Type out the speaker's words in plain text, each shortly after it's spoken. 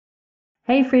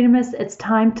Hey Freedomists, it's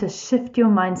time to shift your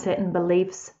mindset and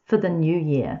beliefs for the new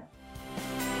year.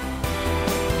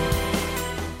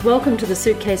 Welcome to the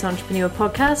Suitcase Entrepreneur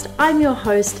Podcast. I'm your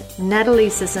host,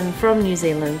 Natalie Sisson from New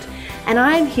Zealand, and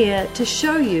I'm here to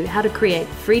show you how to create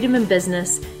freedom in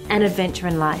business and adventure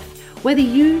in life. Whether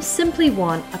you simply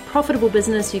want a profitable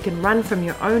business you can run from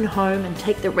your own home and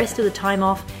take the rest of the time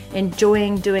off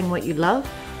enjoying doing what you love,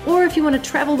 or if you want to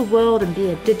travel the world and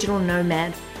be a digital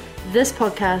nomad, this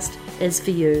podcast is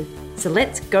for you. So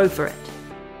let's go for it.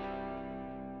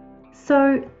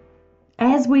 So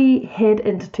as we head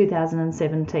into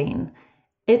 2017,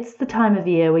 it's the time of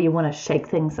year where you want to shake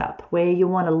things up, where you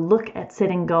want to look at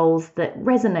setting goals that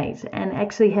resonate and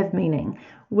actually have meaning,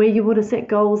 where you want to set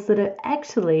goals that are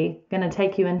actually going to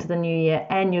take you into the new year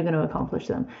and you're going to accomplish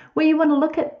them, where you want to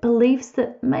look at beliefs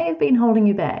that may have been holding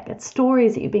you back, at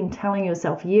stories that you've been telling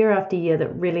yourself year after year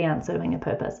that really aren't serving a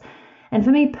purpose. And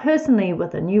for me personally,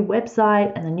 with a new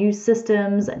website and the new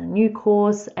systems and a new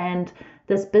course and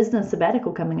this business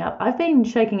sabbatical coming up, I've been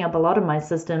shaking up a lot of my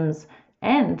systems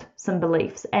and some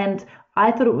beliefs. And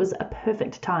I thought it was a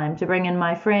perfect time to bring in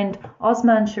my friend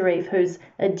Osman Sharif, who's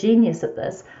a genius at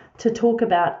this, to talk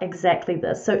about exactly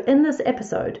this. So in this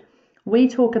episode, we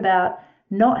talk about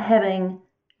not having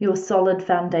your solid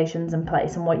foundations in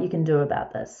place and what you can do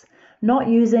about this. Not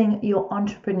using your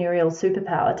entrepreneurial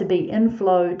superpower to be in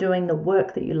flow doing the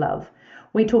work that you love.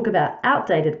 We talk about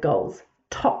outdated goals,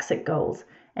 toxic goals,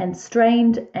 and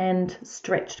strained and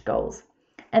stretched goals.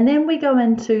 And then we go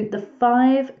into the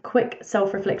 5 quick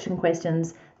self-reflection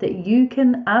questions that you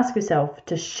can ask yourself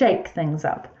to shake things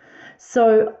up.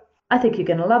 So I think you're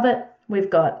going to love it. We've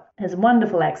got his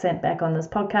wonderful accent back on this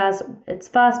podcast. It's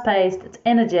fast-paced, it's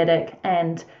energetic,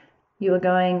 and you are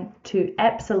going to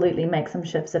absolutely make some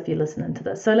shifts if you listen into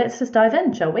this. So let's just dive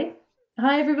in, shall we?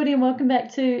 Hi, everybody, and welcome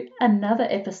back to another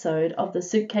episode of the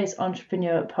Suitcase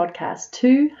Entrepreneur Podcast.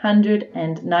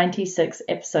 296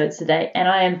 episodes today, and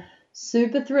I am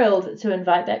super thrilled to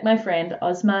invite back my friend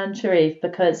Osman Sharif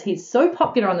because he's so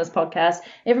popular on this podcast.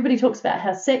 Everybody talks about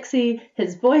how sexy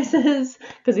his voice is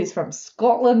because he's from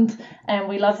Scotland, and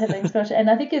we love having Scottish. And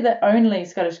I think you're the only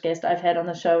Scottish guest I've had on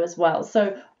the show as well.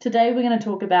 So today we're going to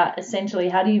talk about essentially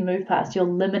how do you move past your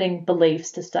limiting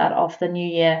beliefs to start off the new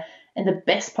year in the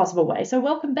best possible way. So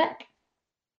welcome back.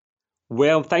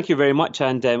 Well, thank you very much,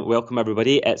 and welcome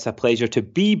everybody. It's a pleasure to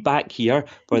be back here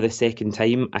for the second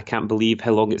time. I can't believe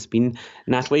how long it's been,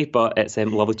 Natalie, but it's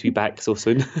lovely to be back so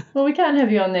soon. Well, we can't have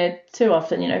you on there too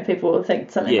often. You know, people will think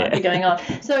something might be going on.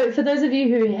 So for those of you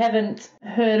who haven't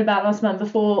heard about Osman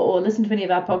before or listened to any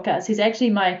of our podcasts, he's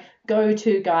actually my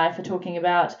go-to guy for talking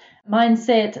about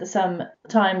mindset,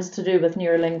 sometimes to do with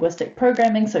neurolinguistic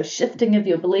programming, so shifting of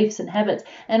your beliefs and habits,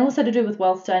 and also to do with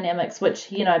wealth dynamics, which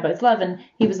he and I both love. And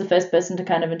he was the first person to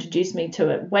kind of introduce me to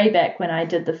it way back when I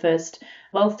did the first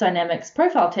wealth dynamics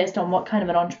profile test on what kind of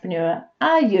an entrepreneur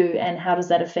are you and how does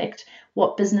that affect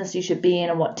what business you should be in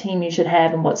and what team you should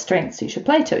have and what strengths you should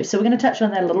play to. So we're going to touch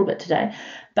on that a little bit today.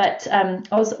 But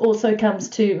Oz also comes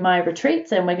to my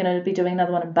retreats, and we're going to be doing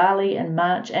another one in Bali in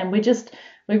March, and we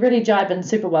really jibe in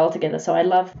super well together. So I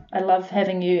love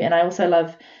having you, and I also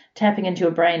love tapping into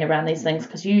your brain around these things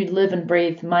because you live and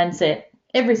breathe mindset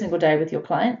every single day with your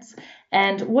clients.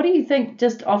 And what do you think,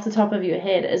 just off the top of your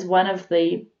head, is one of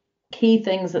the key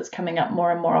things that's coming up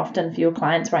more and more often for your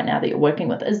clients right now that you're working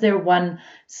with? Is there one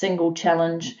single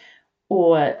challenge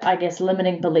or, I guess,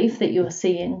 limiting belief that you're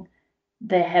seeing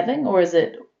they're having, or is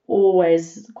it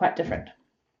always quite different?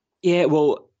 Yeah,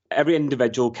 well, every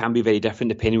individual can be very different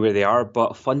depending where they are,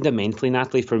 but fundamentally,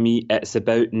 Natalie, for me, it's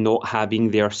about not having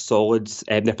their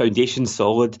foundation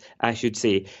solid, I should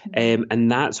say.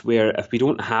 And that's where if we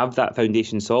don't have that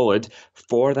foundation solid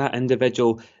for that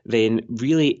individual, then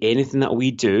really anything that we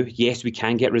do, yes, we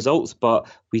can get results, but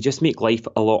we just make life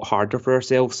a lot harder for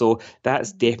ourselves. So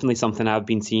that's definitely something I've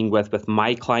been seeing with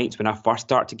my clients when I first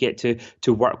start to get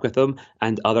to work with them,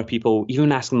 and other people,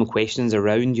 even asking them questions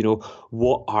around,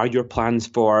 what are your plans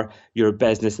for your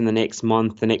business in the next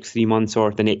month, the next 3 months,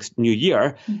 or the next new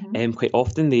year? Quite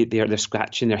often they're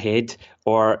scratching their head,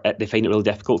 or they find it really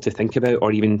difficult to think about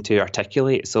or even to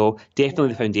articulate. So definitely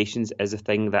the foundations is a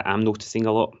thing that I'm noticing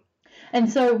a lot. And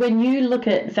so when you look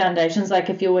at foundations, like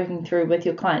if you're working through with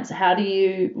your clients,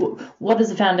 what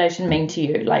does a foundation mean to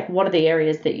you? Like, what are the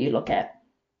areas that you look at?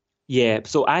 Yeah,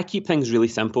 so I keep things really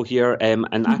simple here,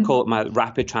 and I call it my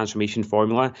rapid transformation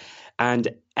formula. And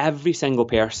every single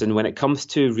person, when it comes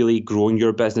to really growing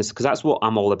your business, because that's what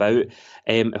I'm all about,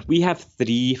 if we have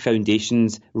 3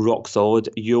 foundations rock solid,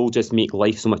 you'll just make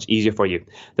life so much easier for you.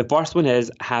 The first one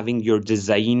is having your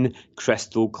design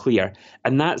crystal clear.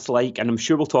 And that's like, and I'm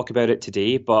sure we'll talk about it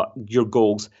today, but your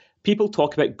goals. people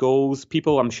talk about goals.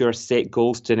 People, I'm sure, set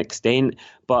goals to an extent,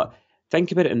 but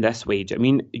think about it in this way. I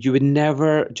mean, you would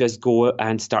never just go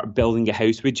and start building a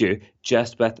house, would you?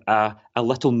 Just with a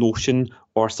little notion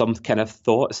or some kind of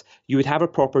thoughts. You would have a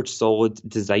proper solid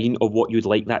design of what you'd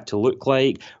like that to look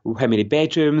like, how many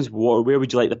bedrooms, where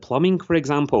would you like the plumbing, for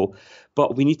example.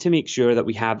 But we need to make sure that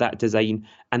we have that design,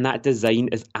 and that design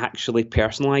is actually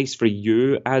personalized for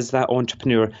you as that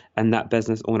entrepreneur and that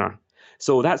business owner.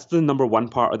 So that's the number one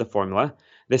part of the formula.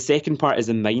 The second part is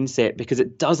the mindset, because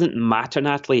it doesn't matter,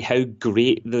 Natalie, how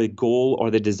great the goal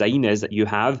or the design is that you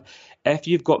have. If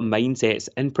you've got mindsets,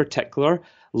 in particular,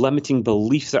 limiting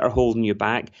beliefs that are holding you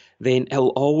back, then it'll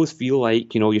always feel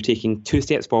like, you're taking 2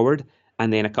 steps forward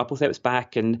and then a couple steps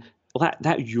back, and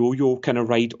that yo-yo kind of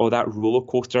ride or that roller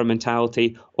coaster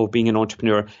mentality of being an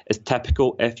entrepreneur is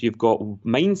typical if you've got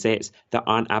mindsets that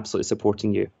aren't absolutely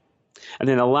supporting you. And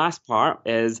then the last part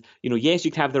is, yes,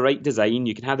 you can have the right design,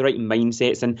 you can have the right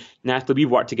mindsets. And Natalie, we've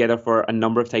worked together for a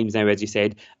number of times now, as you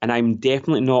said, and I'm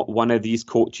definitely not one of these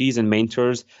coaches and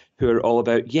mentors who are all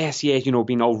about, yes,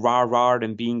 being all rah-rah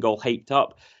and being all hyped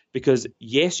up. Because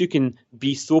yes, you can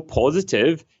be so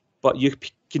positive, but you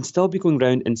can still be going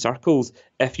round in circles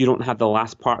if you don't have the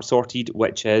last part sorted,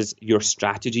 which is your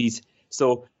strategies.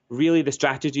 So really, the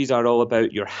strategies are all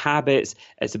about your habits.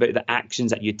 It's about the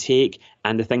actions that you take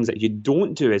and the things that you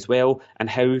don't do as well, and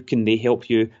how can they help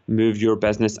you move your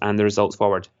business and the results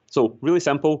forward. So really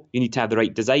simple. You need to have the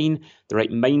right design, the right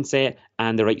mindset,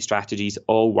 and the right strategies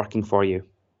all working for you.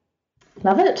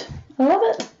 Love it. I love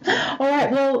it. All right.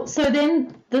 Well, so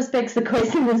then this begs the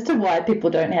question as to why people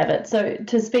don't have it. So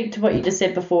to speak to what you just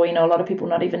said before, a lot of people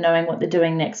not even knowing what they're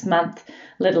doing next month,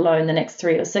 let alone the next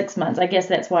 3 or 6 months. I guess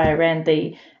that's why I ran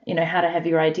the, how to have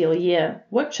your ideal year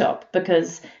workshop,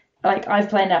 because I've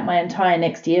planned out my entire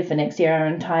next year, our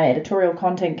entire editorial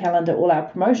content calendar, all our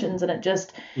promotions, and it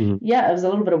just, it was a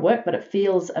little bit of work, but it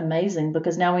feels amazing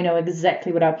because now we know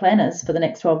exactly what our plan is for the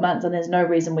next 12 months, and there's no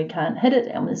reason we can't hit it,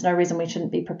 and there's no reason we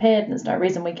shouldn't be prepared, and there's no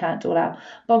reason we can't do all our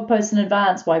blog posts in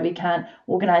advance, why we can't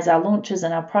organize our launches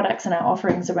and our products and our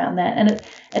offerings around that, and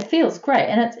it feels great,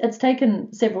 and it's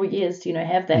taken several years to,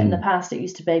 have that. In the past, it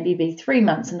used to maybe be 3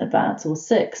 months in advance or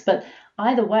 6, but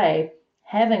either way,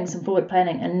 having some forward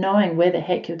planning and knowing where the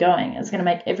heck you're going is going to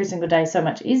make every single day so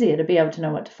much easier to be able to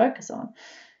know what to focus on.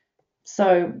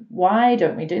 So why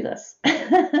don't we do this?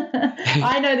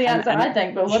 I know the answer, I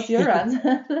think, but what's your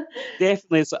answer?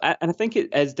 Definitely. So, and I think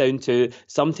it is down to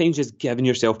sometimes just giving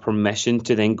yourself permission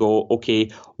to then go,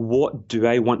 okay, what do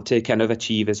I want to kind of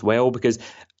achieve as well? Because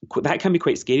that can be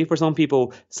quite scary for some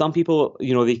people. Some people,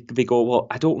 they go, well,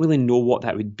 I don't really know what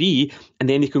that would be. And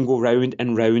then they can go round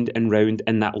and round and round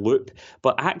in that loop.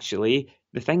 But actually,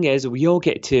 the thing is, we all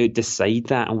get to decide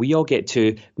that, and we all get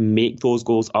to make those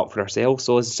goals up for ourselves.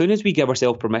 So as soon as we give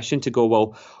ourselves permission to go,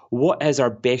 well, what is our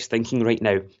best thinking right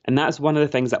now? And that's one of the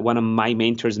things that one of my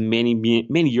mentors many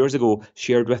years ago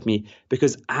shared with me,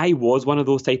 because I was one of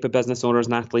those type of business owners,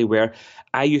 Natalie, where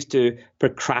I used to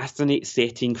procrastinate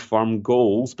setting firm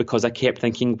goals because I kept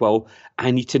thinking, well,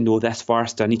 I need to know this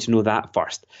first, I need to know that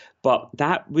first. But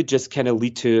that would just kind of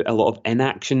lead to a lot of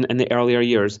inaction in the earlier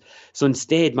years. So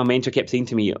instead, my mentor kept saying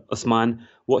to me, Usman,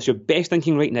 what's your best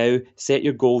thinking right now? Set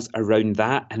your goals around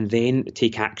that and then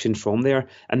take action from there.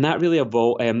 And that really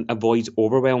avoids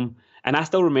overwhelm. And I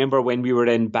still remember when we were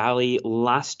in Bali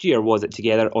last year, was it,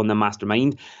 together on the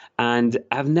mastermind? And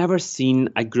I've never seen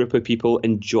a group of people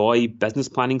enjoy business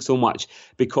planning so much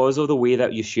because of the way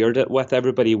that you shared it with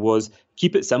everybody was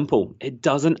keep it simple. It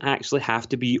doesn't actually have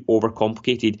to be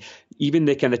overcomplicated. Even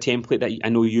the kind of template that I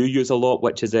know you use a lot,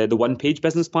 which is the one-page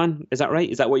business plan. Is that right?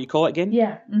 Is that what you call it again?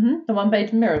 Yeah, the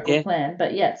one-page miracle plan.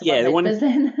 But yeah, it's a one-page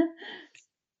business.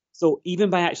 So even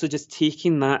by actually just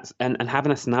taking that and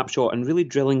having a snapshot and really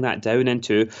drilling that down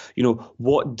into,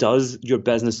 what does your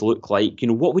business look like?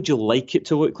 What would you like it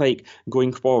to look like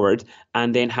going forward?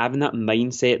 And then having that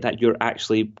mindset that you're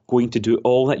actually going to do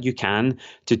all that you can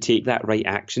to take that right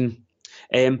action.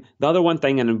 The other one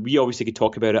thing, and we obviously could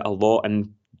talk about it a lot,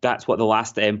 and that's what the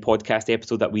last podcast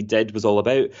episode that we did was all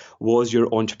about, was your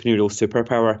entrepreneurial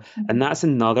superpower. Mm-hmm. And that's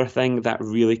another thing that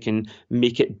really can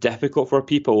make it difficult for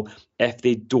people if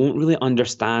they don't really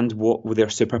understand what their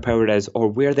superpower is or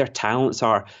where their talents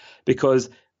are.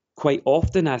 Because quite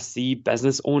often I see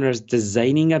business owners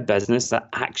designing a business that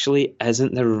actually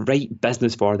isn't the right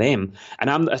business for them.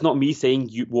 And it's not me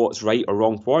saying what's right or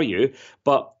wrong for you,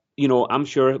 but I'm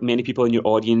sure many people in your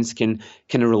audience can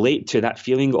kind of relate to that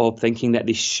feeling of thinking that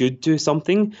they should do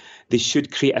something, they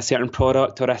should create a certain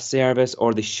product or a service,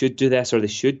 or they should do this or they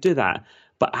should do that.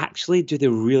 But actually, do they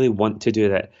really want to do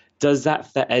that? Does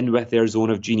that fit in with their zone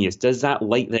of genius? Does that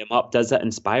light them up? Does that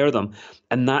inspire them?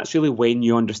 And that's really when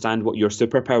you understand what your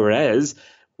superpower is,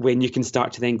 when you can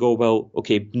start to then go, well,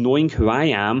 okay, knowing who I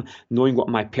am, knowing what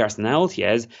my personality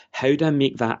is, how do I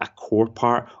make that a core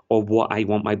part of what I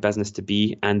want my business to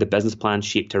be, and the business plan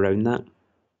shaped around that?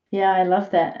 Yeah, I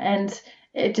love that. And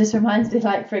it just reminds me,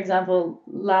 like, for example,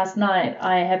 last night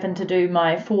I happened to do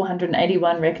my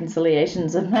 481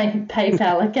 reconciliations of my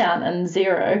PayPal account in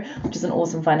Xero, which is an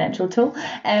awesome financial tool.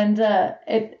 And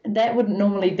that wouldn't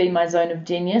normally be my zone of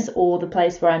genius or the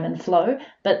place where I'm in flow.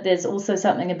 But there's also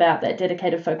something about that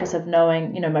dedicated focus of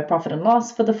knowing, my profit and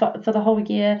loss for the whole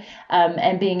year,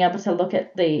 and being able to look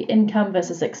at the income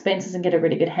versus expenses and get a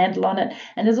really good handle on it.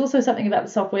 And there's also something about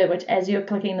the software, which as you're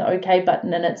clicking the OK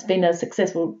button and it's been a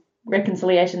successful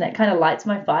reconciliation, that kind of lights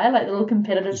my fire. Like the little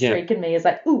competitive streak in me is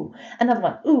like, ooh, another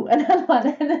one,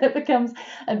 and then it becomes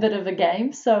a bit of a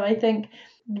game. So I think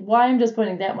why I'm just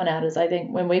pointing that one out is I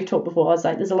think when we've talked before, I was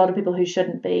like, there's a lot of people who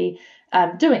shouldn't be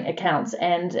doing accounts,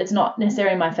 and it's not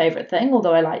necessarily my favorite thing,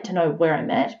 although I like to know where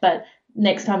I'm at. But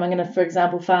next time I'm going to, for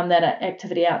example, farm that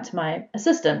activity out to my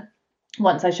assistant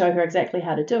once I show her exactly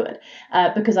how to do it,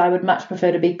 because I would much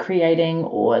prefer to be creating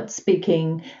or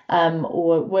speaking,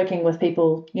 or working with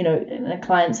people, in a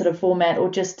client sort of format, or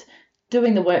just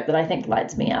doing the work that I think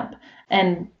lights me up.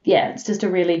 And yeah, it's just a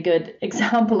really good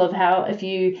example of how, if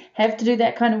you have to do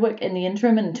that kind of work in the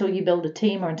interim until you build a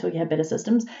team or until you have better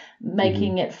systems,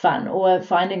 making it fun, or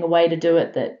finding a way to do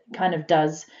it that kind of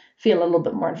does feel a little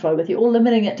bit more in flow with you, or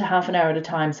limiting it to half an hour at a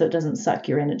time so it doesn't suck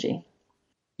your energy.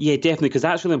 Yeah, definitely, because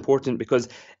that's really important, because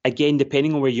again,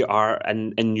 depending on where you are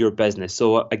in your business.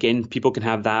 So again, people can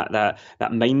have that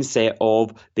mindset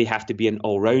of they have to be an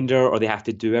all-rounder or they have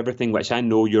to do everything, which I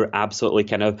know you're absolutely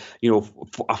kind of,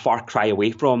 a far cry away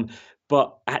from.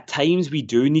 But at times we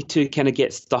do need to kind of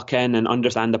get stuck in and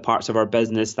understand the parts of our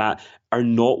business that are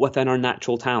not within our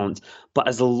natural talent. But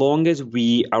as long as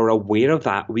we are aware of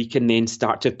that, we can then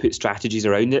start to put strategies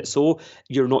around it. So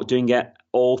you're not doing it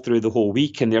all through the whole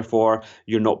week, and therefore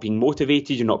you're not being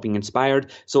motivated, you're not being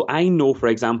inspired. So I know, for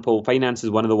example, finance is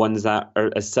one of the ones that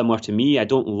is similar to me. I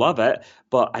don't love it,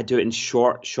 but I do it in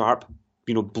short, sharp,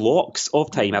 blocks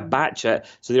of time. I batch it.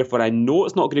 So therefore I know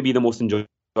it's not going to be the most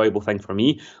enjoyable thing for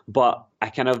me, but I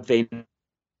kind of then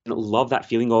love that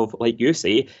feeling of, like you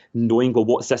say, knowing, well,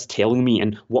 what's this telling me,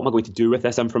 and what am I going to do with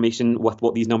this information, with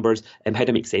what these numbers, and how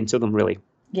to make sense of them, really.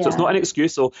 Yeah. So it's not an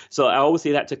excuse. So I always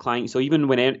say that to clients. So even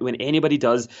when anybody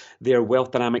does their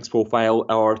Wealth Dynamics profile,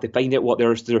 or they find out what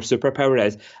their superpower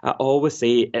is, I always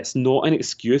say it's not an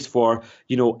excuse for,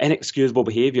 inexcusable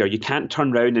behavior. You can't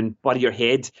turn around and bury your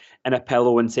head in a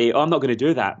pillow and say, oh, I'm not going to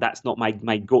do that. That's not my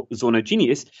zone of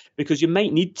genius, because you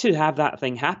might need to have that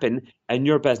thing happen in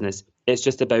your business. It's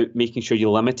just about making sure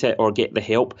you limit it or get the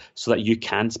help so that you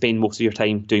can spend most of your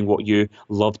time doing what you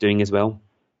love doing as well.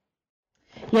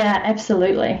 Yeah,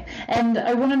 absolutely. And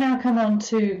I want to now come on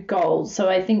to goals. So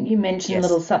I think you mentioned a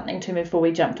little something to me before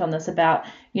we jumped on this about,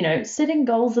 setting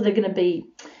goals that are going to be,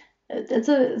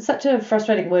 it's such a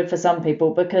frustrating word for some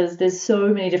people, because there's so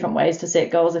many different ways to set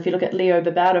goals. If you look at Leo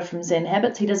Babauta from Zen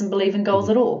Habits, he doesn't believe in goals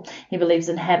at all. He believes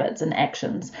in habits and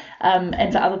actions.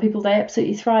 And for other people, they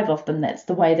absolutely thrive off them. That's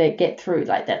the way they get through.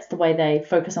 Like, that's the way they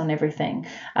focus on everything.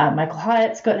 Michael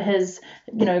Hyatt's got his,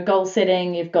 goal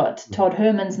setting. You've got Todd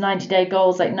Herman's 90-day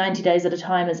goals, like 90 days at a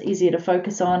time is easier to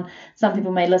focus on. Some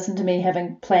people may listen to me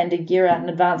having planned a year out in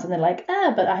advance, and they're like,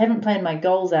 but I haven't planned my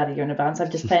goals out a year in advance.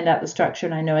 I've just planned out the structure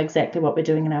and I know exactly what we're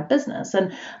doing in our business.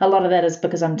 And a lot of that is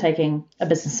because I'm taking a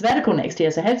business sabbatical next year,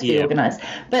 so I have to be organized.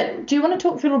 But do you want to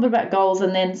talk through a little bit about goals?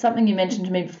 And then something you mentioned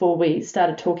to me before we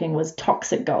started talking was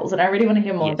toxic goals, and I really want to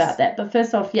hear more about that. But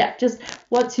first off, just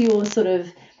what's your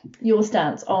your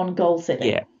stance on goal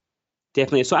setting?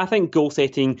 Definitely. So I think goal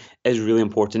setting is really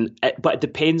important, but it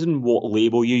depends on what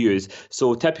label you use.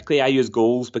 So typically I use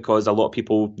goals because a lot of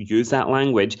people use that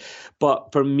language.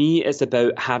 But for me, it's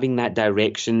about having that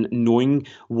direction, knowing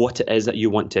what it is that you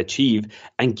want to achieve,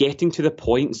 and getting to the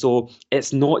point. So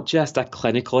it's not just a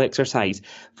clinical exercise.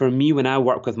 For me, when I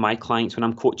work with my clients, when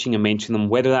I'm coaching and mentoring them,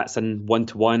 whether that's in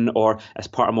one-to-one or as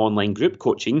part of my online group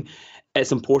coaching,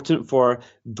 it's important for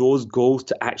those goals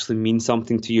to actually mean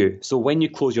something to you. So when you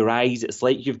close your eyes, it's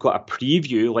like you've got a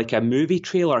preview, like a movie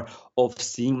trailer of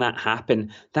seeing that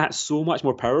happen. That's so much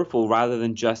more powerful rather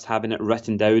than just having it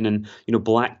written down in,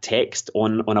 black text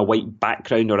on a white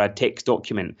background or a text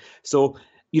document. So,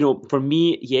 for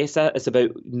me, yes, it's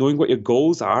about knowing what your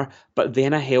goals are, but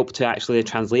then I help to actually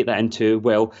translate that into,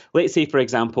 well, let's say, for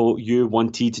example, you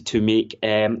wanted to make,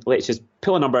 let's just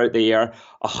pull a number out there,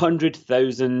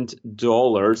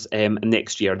 $100,000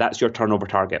 next year. That's your turnover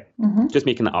target. Just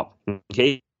making that up.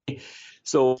 Okay.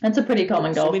 So That's a pretty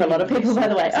common so goal for many a lot people of get people, by so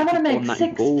the way. I want to fixated make on that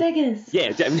six goal. figures.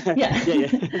 Yeah, Yeah. yeah,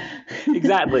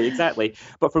 yeah. Exactly.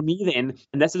 But for me then,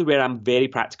 and this is where I'm very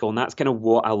practical, and that's kind of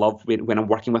what I love when I'm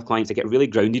working with clients. I get really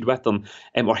grounded with them,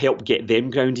 or help get them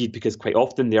grounded, because quite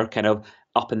often they're kind of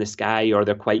up in the sky, or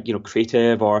they're quite,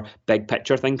 creative or big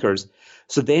picture thinkers.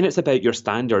 So then it's about your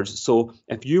standards. So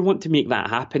if you want to make that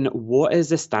happen, what is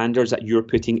the standards that you're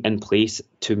putting in place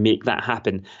to make that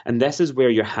happen? And this is where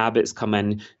your habits come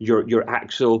in, your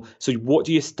actual, so what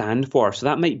do you stand for? So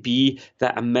that might be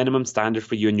that a minimum standard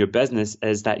for you in your business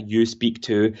is that you speak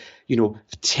to,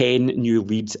 10 new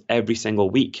leads every single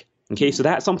week. Okay, so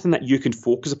that's something that you can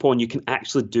focus upon. You can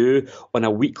actually do on a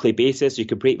weekly basis. You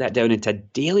can break that down into a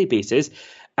daily basis.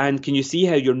 And can you see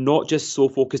how you're not just so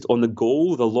focused on the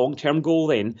goal, the long-term goal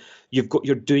then?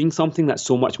 You're doing something that's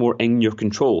so much more in your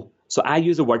control. So I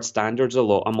use the word standards a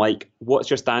lot. I'm like, what's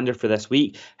your standard for this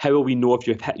week? How will we know if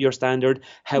you've hit your standard?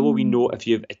 How will we know if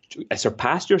you've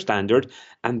surpassed your standard?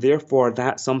 And therefore,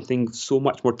 that's something so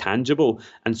much more tangible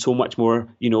and so much more,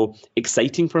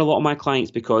 exciting for a lot of my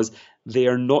clients, because they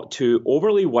are not too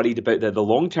overly worried about the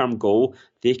long-term goal.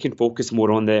 They can focus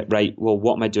more on the, right, well,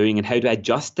 what am I doing and how do I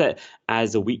adjust it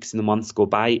as the weeks and the months go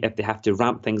by, if they have to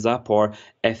ramp things up or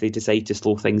if they decide to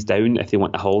slow things down, if they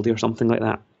want a holiday or something like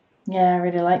that. Yeah, I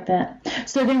really like that.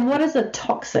 So then what is a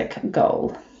toxic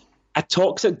goal? A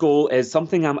toxic goal is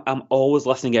something I'm always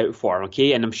listening out for,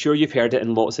 okay? And I'm sure you've heard it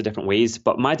in lots of different ways,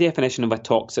 but my definition of a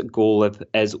toxic goal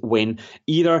is when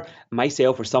either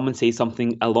myself or someone says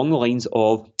something along the lines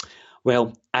of,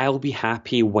 well, I'll be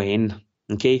happy when,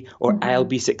 okay? Or I'll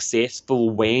be successful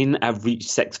when I've reached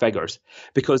six figures.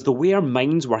 Because the way our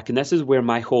minds work, and this is where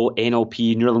my whole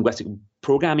NLP, neuro-linguistic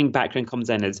programming background comes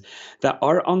in, is that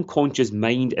our unconscious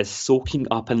mind is soaking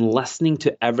up and listening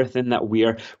to everything that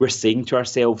we're saying to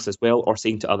ourselves as well, or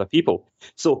saying to other people.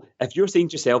 So if you're saying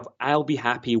to yourself, I'll be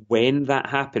happy when that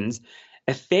happens,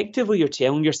 effectively you're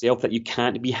telling yourself that you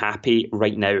can't be happy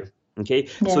right now. Okay,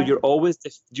 so Yeah. you're always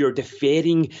you're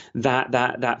deferring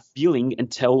that feeling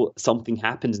until something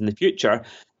happens in the future,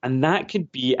 and that could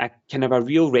be a kind of a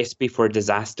real recipe for a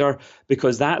disaster,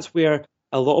 because that's where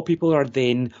a lot of people are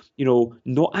then,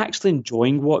 not actually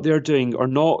enjoying what they're doing, or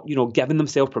not, giving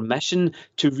themselves permission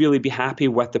to really be happy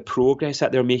with the progress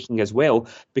that they're making as well,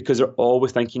 because they're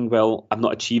always thinking, well, I've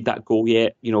not achieved that goal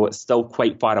yet, it's still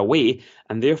quite far away,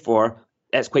 and therefore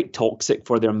it's quite toxic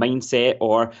for their mindset,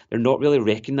 or they're not really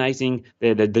recognizing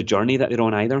the journey that they're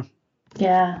on either.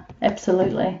 Yeah,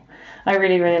 absolutely. I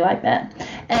really, really like that.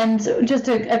 And just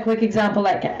a quick example,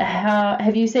 like how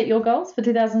have you set your goals for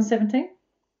 2017?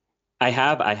 I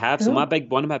have. So Cool.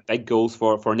 one of my big goals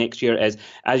for next year is,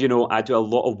 as you know, I do a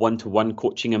lot of one-to-one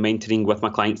coaching and mentoring with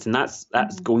my clients, and that's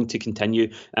going to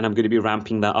continue, and I'm going to be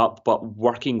ramping that up, but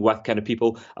working with kind of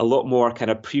people a lot more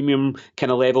kind of premium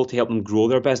kind of level to help them grow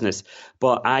their business.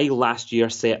 But I last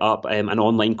year set up an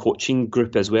online coaching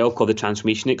group as well called the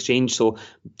Transformation Exchange. So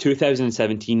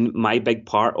 2017, my big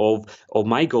part of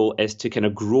my goal is to kind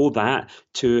of grow that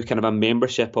to kind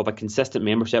of a consistent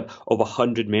membership of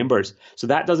 100 members. So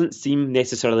that doesn't seem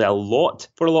necessarily a lot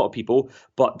for a lot of people,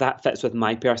 but that fits with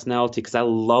my personality, because I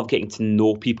love getting to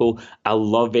know people. I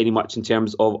love very much in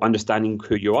terms of understanding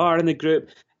who you are in the group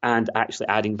and actually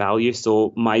adding value.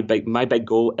 So my big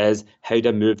goal is how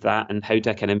to move that, and how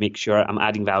to kind of make sure I'm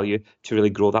adding value to really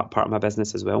grow that part of my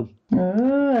business as well.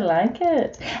 Oh, I like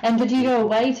it. And did you go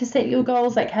away to set your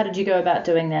goals? Like, how did you go about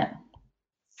doing that?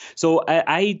 So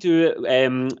I do.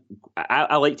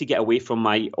 I like to get away from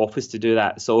my office to do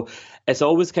that. So it's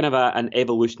always kind of an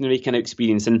evolutionary kind of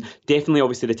experience, and definitely,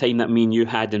 obviously, the time that me and you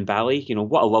had in Bali.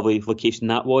 What a lovely location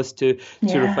that was to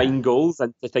Yeah. refine goals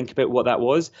and to think about what that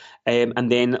was.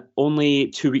 And then only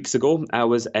 2 weeks ago, I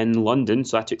was in London,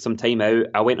 so I took some time out.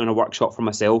 I went on a workshop for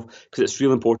myself, because it's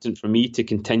really important for me to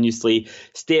continuously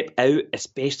step out,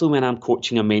 especially when I'm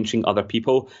coaching and mentoring other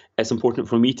people. It's important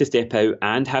for me to step out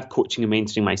and have coaching and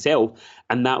mentoring myself.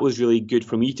 And that was really good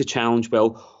for me to challenge,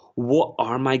 well, what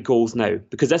are my goals now?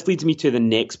 Because this leads me to the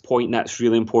next point that's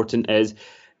really important is,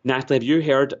 Natalie, have you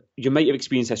heard, you might have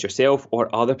experienced this yourself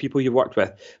or other people you worked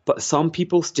with, but some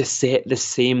people just set the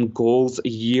same goals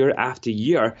year after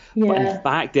year, but in Yeah.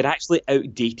 fact, they're actually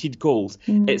outdated goals.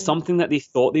 It's something that they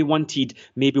thought they wanted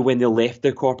maybe when they left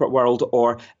the corporate world,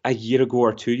 or a year ago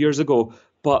or 2 years ago,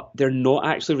 but they're not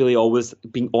actually really always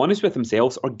being honest with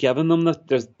themselves, or giving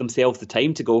themselves the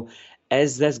time to go,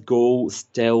 is this goal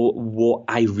still what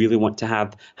I really want to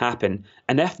have happen?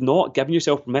 And if not, giving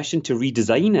yourself permission to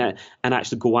redesign it and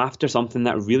actually go after something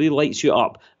that really lights you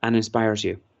up and inspires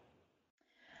you.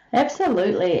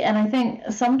 Absolutely. And I think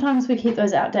sometimes we keep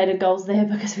those outdated goals there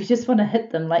because we just want to hit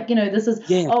them. Like, this is,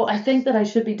 Yeah, oh, I think that I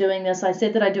should be doing this. I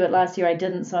said that I'd do it last year. I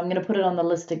didn't. So I'm going to put it on the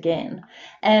list again.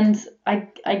 And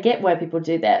I get why people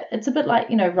do that. It's a bit like,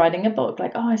 writing a book.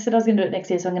 Like, oh, I said I was going to do it next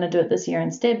year. So I'm going to do it this year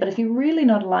instead. But if you're really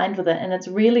not aligned with it and it's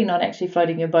really not actually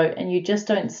floating your boat and you just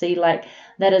don't see like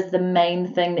that is the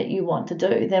main thing that you want to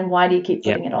do, then why do you keep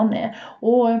yeah. putting it on there?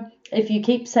 Or if you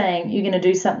keep saying you're going to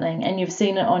do something and you've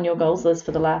seen it on your goals list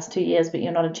for the last 2 years, but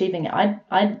you're not achieving it,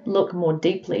 I'd look more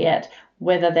deeply at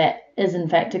whether that is in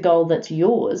fact a goal that's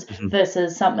yours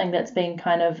versus something that's been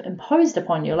kind of imposed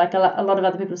upon you. Like a lot of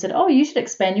other people have said, oh, you should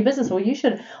expand your business or you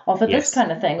should offer this Yes.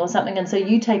 kind of thing or something. And so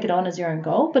you take it on as your own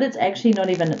goal, but it's actually not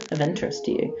even of interest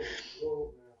to you.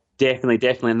 Definitely,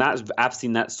 definitely, and I've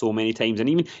seen that so many times.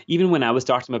 And even when I was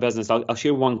starting my business, I'll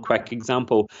share one quick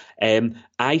example.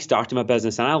 I started my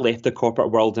business and I left the corporate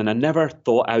world, and I never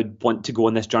thought I would want to go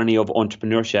on this journey of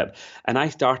entrepreneurship. And I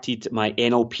started my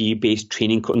NLP based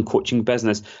training and coaching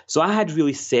business. So I had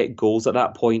really set goals at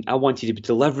that point. I wanted to be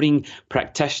delivering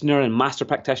practitioner and master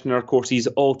practitioner courses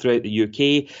all throughout the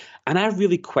UK. And I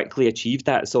really quickly achieved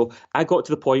that. So I got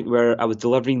to the point where I was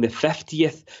delivering the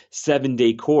 50th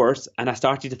 7-day course, and I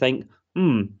started to think,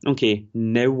 okay,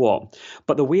 now what?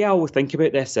 But the way I always think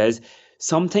about this is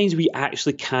sometimes we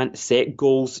actually can't set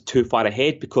goals too far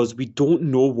ahead because we don't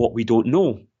know what we don't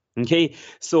know. Okay,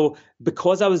 so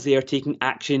because I was there taking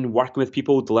action, working with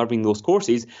people, delivering those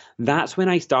courses, that's when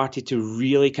I started to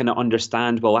really kind of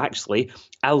understand, well, actually,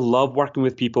 I love working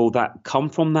with people that come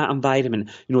from that environment,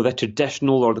 the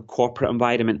traditional or the corporate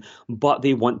environment, but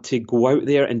they want to go out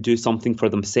there and do something for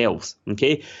themselves.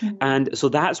 Okay, and so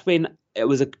that's when it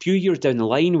was a few years down the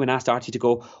line when I started to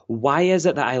go, why is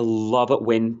it that I love it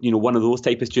when, one of those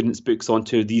type of students books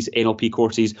onto these NLP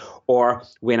courses, or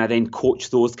when I then coach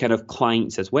those kind of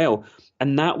clients as well?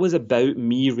 And that was about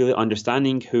me really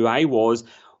understanding who I was,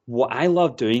 what I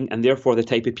love doing, and therefore the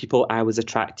type of people I was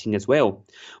attracting as well.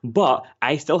 But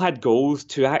I still had goals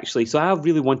to actually, so I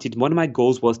really wanted, one of my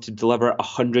goals was to deliver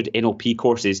 100 NLP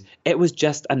courses. It was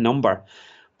just a number.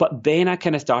 But then I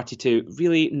kind of started to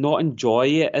really not enjoy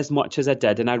it as much as I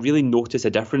did. And I really noticed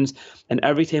a difference. And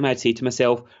every time I'd say to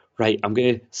myself, right, I'm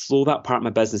going to slow that part of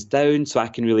my business down so I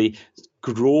can really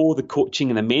grow the coaching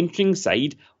and the mentoring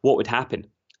side, what would happen?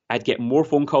 I'd get more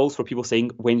phone calls for people saying,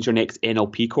 when's your next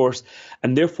NLP course?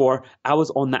 And therefore, I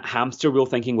was on that hamster wheel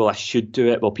thinking, well, I should do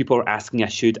it. Well, people are asking, I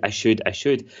should.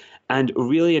 And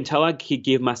really, until I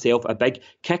gave myself a big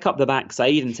kick up the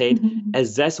backside and said,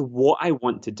 is this what I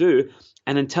want to do?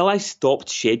 And until I stopped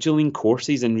scheduling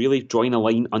courses and really drawing a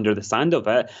line under the sand of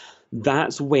it,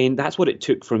 that's what it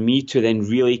took for me to then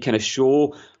really kind of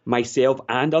show myself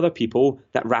and other people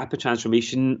that rapid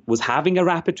transformation was having a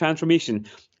rapid transformation,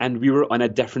 and we were on a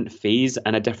different phase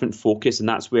and a different focus. And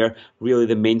that's where really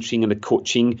the mentoring and the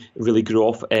coaching really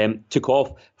took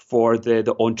off for the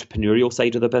entrepreneurial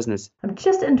side of the business. I'm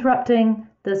just interrupting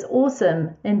this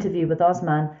awesome interview with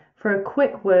Osman for a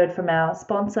quick word from our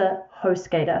sponsor,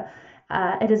 HostGator.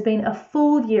 It has been a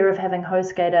full year of having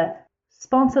HostGator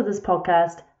sponsor this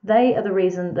podcast. They are the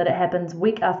reason that it happens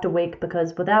week after week,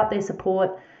 because without their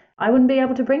support, I wouldn't be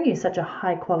able to bring you such a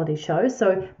high quality show.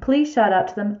 So please shout out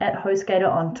to them at HostGator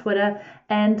on Twitter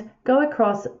and go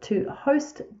across to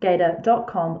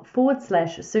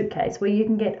hostgator.com/suitcase, where you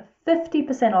can get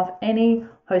 50% off any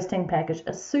hosting package.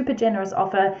 A super generous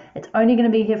offer. It's only going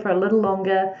to be here for a little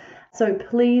longer. So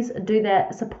please do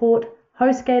that. Support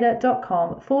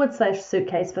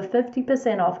hostgator.com/suitcase for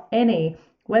 50% off any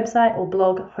website or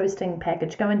blog hosting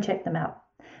package. Go and check them out.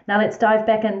 Now let's dive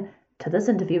back in to this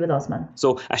interview with Osman.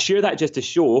 So I share that just to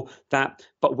show that,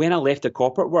 but when I left the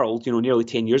corporate world, nearly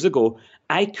 10 years ago,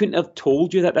 I couldn't have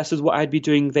told you that this is what I'd be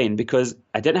doing then, because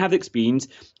I didn't have the experience,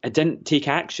 I didn't take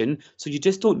action. So you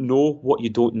just don't know what you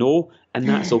don't know, and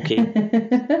that's okay.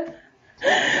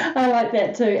 I like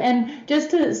that too. And just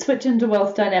to switch into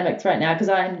wealth dynamics right now, because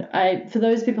I for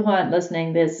those people who aren't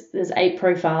listening, there's 8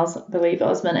 profiles, I believe,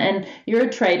 Osman, and you're a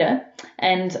trader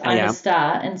and I'm a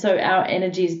star, and so our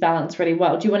energies balance really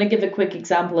well. Do you want to give a quick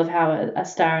example of how a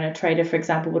star and a trader, for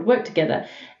example, would work together?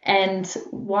 And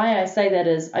why I say that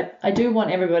is I do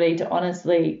want everybody to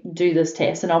honestly do this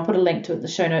test, and I'll put a link to it in the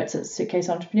show notes at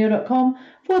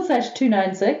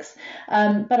suitcaseentrepreneur.com/296.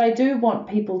 But I do want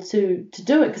people to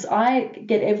do it, because I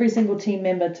get every single team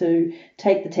member to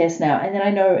take the test now, and then I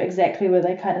know exactly where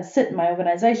they kind of sit in my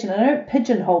organization. I don't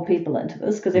pigeonhole people into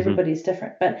this because everybody's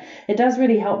different, but it does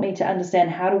really help me to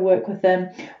understand how to work with them,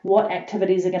 what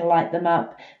activities are going to light them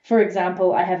up. For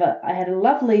example, I had a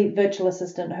lovely virtual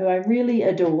assistant who I really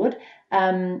adore. broad.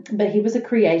 But he was a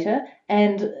creator,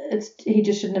 and he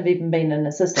just shouldn't have even been an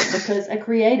assistant, because a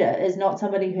creator is not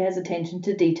somebody who has attention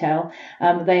to detail.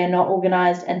 They are not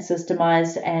organized and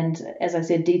systemized and, as I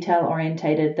said, detail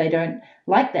orientated. They don't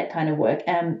like that kind of work.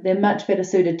 They're much better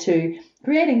suited to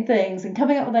creating things and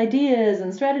coming up with ideas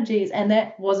and strategies, and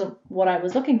that wasn't what I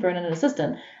was looking for in an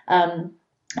assistant.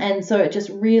 And so it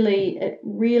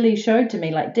really showed to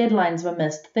me, like, deadlines were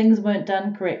missed, things weren't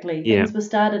done correctly, things were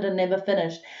started and never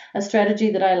finished. A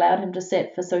strategy that I allowed him to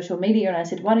set for social media, and I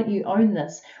said, why don't you own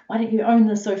this? Why don't you own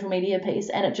this social media piece?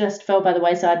 And it just fell by the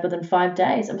wayside within 5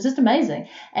 days. It was just amazing.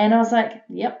 And I was like,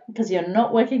 yep, because you're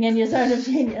not working in your zone of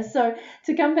genius. So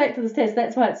to come back to this test,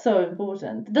 that's why it's so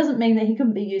important. It doesn't mean that he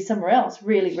couldn't be used somewhere else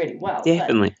really, really well.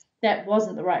 Definitely. But that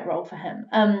wasn't the right role for him.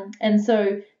 And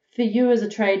so for you as a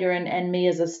trader and me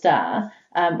as a star,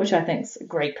 which I think is a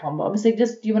great combo. Obviously, do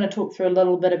you want to talk through a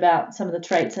little bit about some of the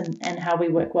traits and how we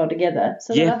work well together,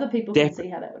 so that other people can see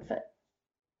how that would fit?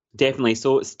 Definitely.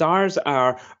 So stars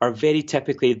are very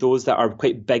typically those that are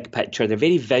quite big picture. They're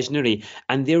very visionary,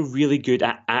 and they're really good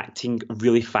at acting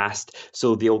really fast.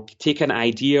 So they'll take an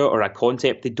idea or a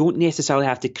concept. They don't necessarily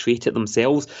have to create it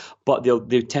themselves, but they'll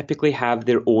typically have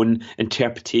their own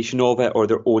interpretation of it or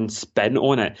their own spin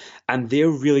on it. And they're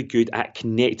really good at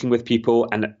connecting with people,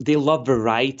 and they love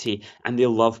variety and they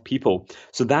love people.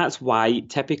 So that's why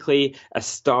typically a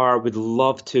star would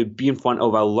love to be in front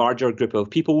of a larger group of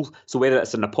people. So whether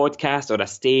it's in a podcast or a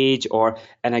stage or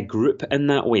in a group in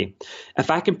that way. If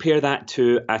I compare that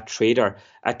to a trader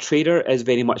is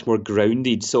very much more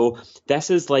grounded. So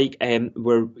this is like think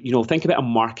about a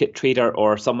market trader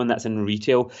or someone that's in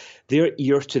retail. They're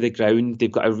ears to the ground.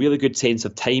 They've got a really good sense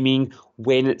of timing,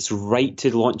 when it's right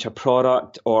to launch a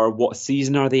product or what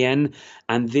season are they in.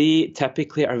 And they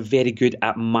typically are very good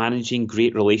at managing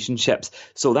great relationships.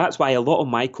 So that's why a lot of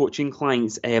my coaching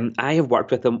clients, I have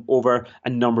worked with them over a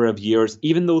number of years.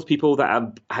 Even those people that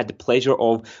I've had the pleasure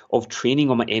of training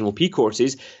on my NLP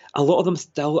courses, a lot of them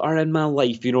still are in my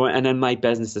life, and in my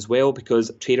business as well,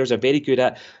 because traders are very good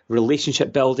at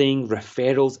relationship building,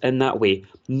 referrals in that way.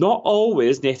 Not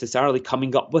always necessarily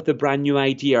coming up with a brand new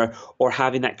idea or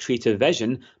having that creative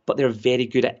vision, but they're very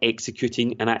good at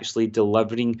executing and actually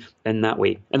delivering in that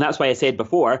way. And that's why I said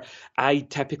before, I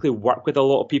typically work with a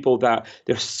lot of people that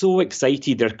they're so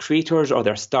excited, they're creators or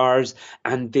they're stars,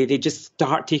 and they just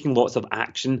start taking lots of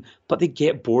action, but they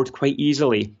get bored quite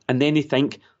easily. And then they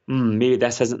think, maybe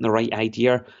this isn't the right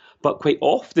idea. But quite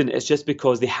often it's just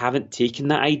because they haven't taken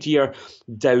that idea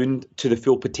down to the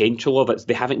full potential of it. So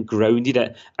they haven't grounded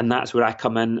it. And that's where I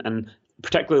come in, and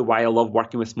particularly why I love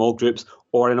working with small groups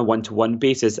or in a one-to-one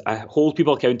basis. I hold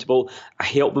people accountable, I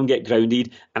help them get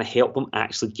grounded, and I help them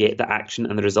actually get the action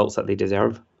and the results that they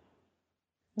deserve.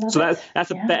 So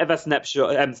that's a bit of a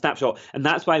snapshot, and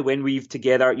that's why when we've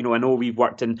together, I know we've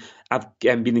worked in, I've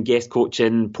been a guest coach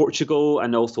in Portugal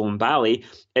and also in Bali.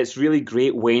 It's really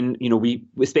great when we,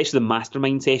 especially the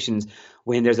mastermind sessions,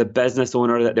 when there's a business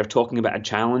owner that they're talking about a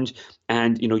challenge,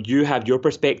 and you have your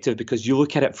perspective because you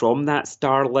look at it from that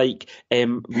star-like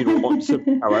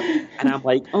superpower, and I'm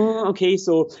like, oh, okay,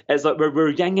 so it's like we're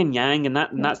yin and yang, and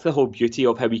that's the whole beauty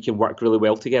of how we can work really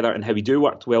well together and how we do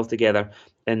work well together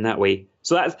in that way.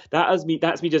 So that's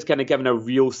me just kind of giving a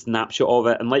real snapshot of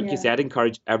it. And like you said, I'd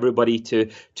encourage everybody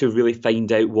to really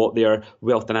find out what their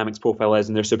wealth dynamics profile is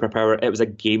and their superpower. It was a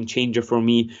game changer for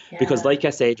me because, like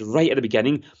I said right at the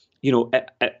beginning,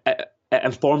 it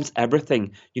informs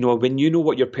everything. When you know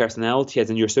what your personality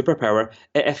is and your superpower,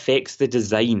 it affects the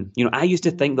design. I used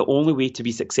to think the only way to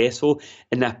be successful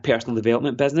in a personal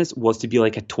development business was to be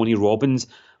like a Tony Robbins.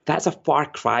 That's a far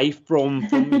cry from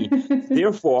me.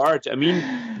 Therefore,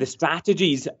 the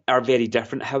strategies are very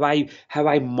different. How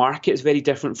I market is very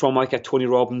different from like a Tony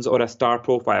Robbins or a star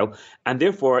profile. And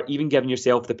therefore, even giving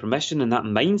yourself the permission and that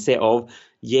mindset of,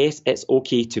 yes, it's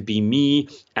okay to be me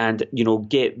and,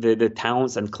 get the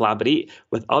talents and collaborate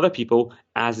with other people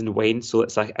as and when. So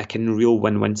it's like a real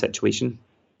win-win situation.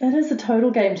 That is a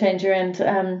total game changer, and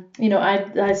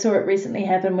I saw it recently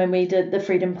happen when we did the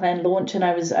Freedom Plan launch, and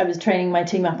I was training my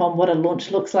team up on what a launch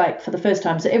looks like for the first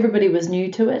time. So everybody was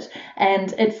new to it,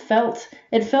 and it felt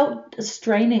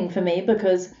straining for me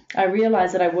because I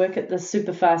realized that I work at this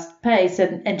super fast pace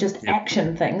and just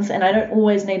action things, and I don't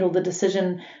always need all the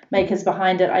decision makers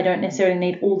behind it. I don't necessarily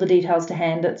need all the details to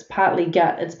hand. It's partly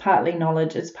gut, it's partly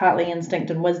knowledge, it's partly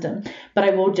instinct and wisdom, but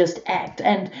I will just act.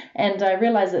 And I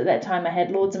realized at that time I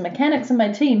had lords and mechanics in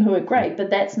my team who were great, but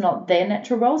that's not their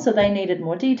natural role. So they needed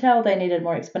more detail, they needed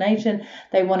more explanation.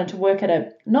 They wanted to work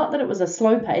at not that it was a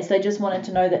slow pace, they just wanted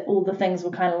to know that all the things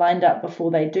were kind of lined up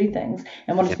before they do things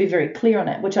and wanted to be very clear on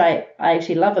it, which I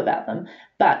actually love about them.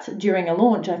 But during a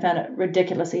launch, I found it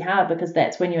ridiculously hard because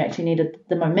that's when you actually needed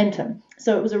the momentum.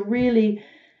 So it was a really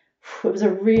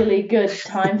good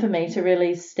time for me to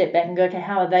really step back and go, okay,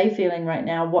 how are they feeling right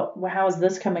now? How is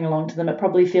this coming along to them? It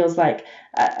probably feels like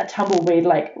a tumbleweed,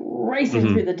 like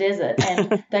racing through the desert,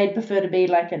 and they'd prefer to be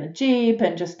like in a Jeep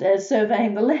and just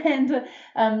surveying the land.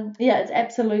 It's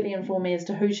absolutely informed me as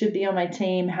to who should be on my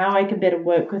team, how I can better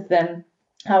work with them,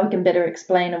 how we can better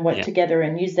explain and work together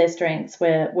and use their strengths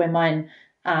where mine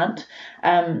aren't.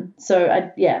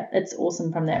 It's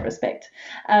awesome from that respect.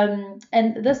 And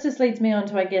this just leads me on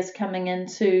to, I guess, coming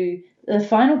into the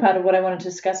final part of what I wanted to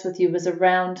discuss with you was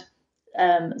around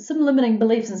some limiting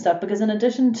beliefs and stuff, because in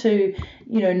addition to,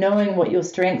 knowing what your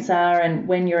strengths are and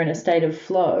when you're in a state of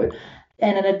flow,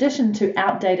 and in addition to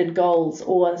outdated goals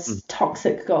or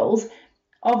toxic goals,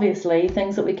 obviously,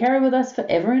 things that we carry with us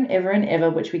forever and ever and ever,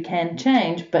 which we can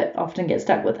change, but often get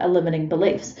stuck with, are limiting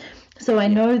beliefs. So I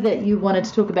know that you wanted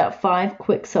to talk about 5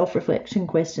 quick self-reflection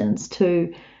questions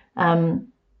to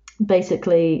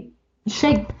basically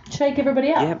shake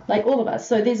everybody up, like all of us.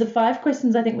 So these are 5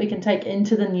 questions I think we can take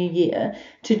into the new year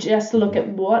to just look at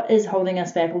what is holding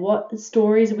us back, what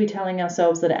stories are we telling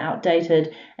ourselves that are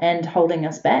outdated and holding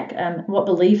us back, what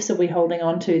beliefs are we holding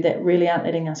on to that really aren't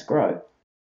letting us grow.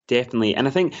 Definitely. And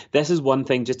I think this is one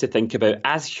thing just to think about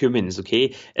as humans,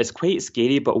 okay? It's quite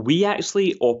scary, but we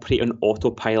actually operate on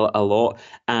autopilot a lot.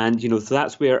 And, so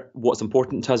that's where what's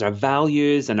important to us, our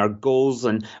values and our goals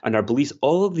and our beliefs,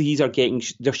 all of these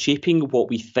they're shaping what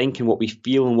we think and what we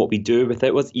feel and what we do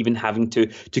without us even having to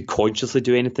consciously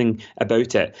do anything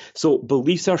about it. So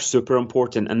beliefs are super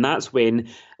important. And that's when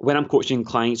I'm coaching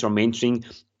clients or mentoring,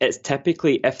 it's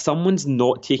typically if someone's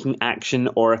not taking action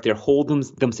or if they're holding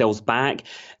themselves back,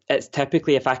 it's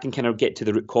typically, if I can kind of get to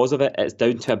the root cause of it, it's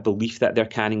down to a belief that they're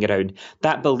carrying around.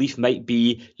 That belief might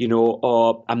be,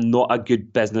 I'm not a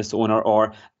good business owner,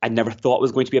 or I never thought I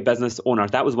was going to be a business owner.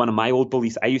 That was one of my old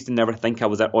beliefs. I used to never think I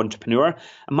was an entrepreneur.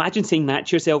 Imagine saying that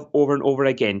to yourself over and over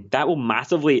again. That will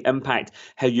massively impact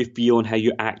how you feel and how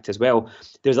you act as well.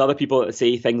 There's other people that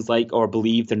say things like, or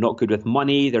believe they're not good with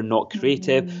money, they're not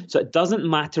creative. So it doesn't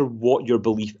matter what your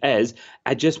belief is.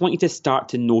 I just want you to start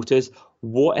to notice,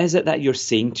 what is it that you're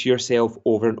saying to yourself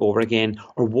over and over again?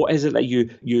 Or what is it that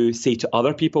you say to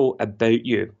other people about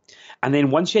you? And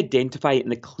then once you identify it,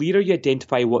 and the clearer you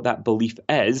identify what that belief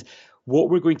is,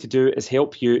 what we're going to do is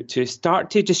help you to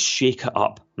start to just shake it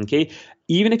up, okay?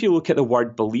 Even if you look at the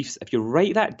word beliefs, if you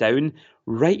write that down,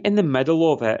 right in the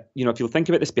middle of it, if you think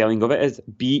about the spelling of it, is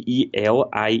BELIEFS,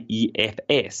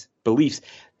 beliefs.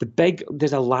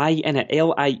 There's a lie in it.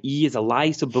 LIE is a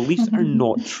lie. So beliefs are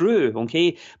not true,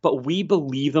 okay? But we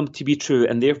believe them to be true,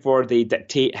 and therefore they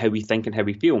dictate how we think and how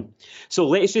we feel. So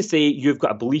let's just say you've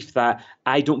got a belief that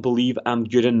I don't believe I'm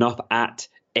good enough at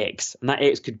X. And that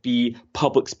X could be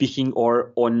public speaking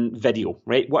or on video,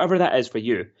 right? Whatever that is for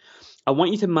you. I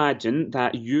want you to imagine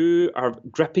that you are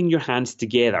gripping your hands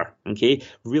together, okay,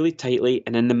 really tightly.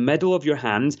 And in the middle of your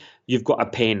hands, you've got a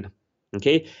pen.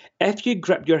 Okay, if you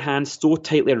grip your hand so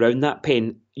tightly around that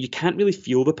pen, you can't really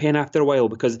feel the pen after a while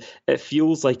because it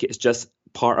feels like it's just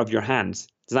part of your hands.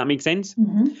 Does that make sense?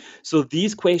 Mm-hmm. So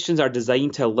these questions are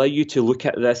designed to allow you to look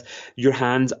at your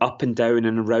hands up and down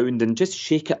and around and just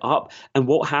shake it up. And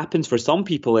what happens for some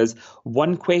people is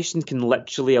one question can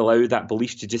literally allow that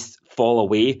belief to just fall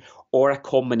away, or a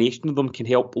combination of them can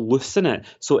help loosen it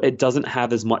so it doesn't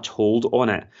have as much hold on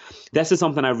it. This is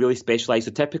something I really specialize.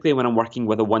 So typically when I'm working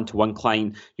with a one-to-one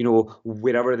client,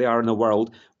 wherever they are in the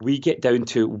world, we get down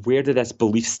to where did this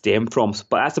belief stem from?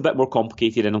 But that's a bit more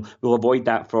complicated, and we'll avoid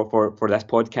that for this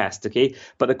podcast, okay?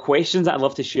 But the questions that I'd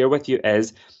love to share with you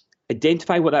is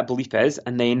identify what that belief is,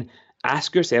 and then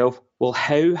ask yourself, well,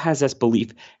 how has this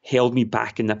belief held me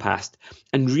back in the past?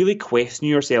 And really question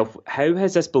yourself, how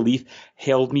has this belief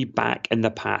held me back in the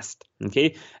past?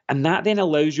 Okay. And that then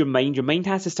allows your mind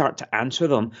has to start to answer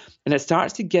them. And it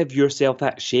starts to give yourself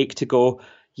that shake to go,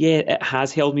 yeah, it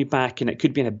has held me back. And it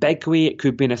could be in a big way, it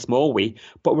could be in a small way,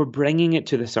 but we're bringing it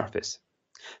to the surface.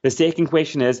 The second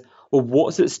question is, well,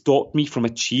 what's it stopped me from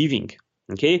achieving?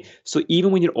 Okay, so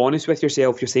even when you're honest with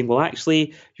yourself, you're saying, well,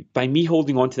 actually, by me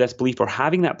holding on to this belief or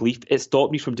having that belief, it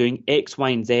stopped me from doing X,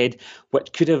 Y, and Z,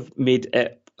 which could have made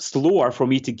it slower for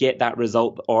me to get that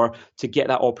result or to get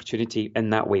that opportunity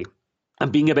in that way.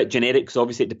 I'm being a bit generic because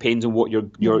obviously it depends on what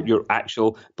your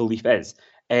actual belief is.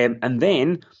 And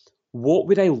then, what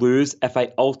would I lose if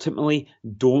I ultimately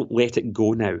don't let it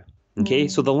go now? Okay,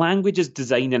 so the language is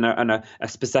designed in a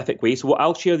specific way. So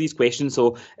I'll share these questions.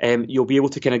 So you'll be able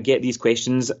to kind of get these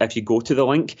questions if you go to the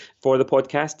link for the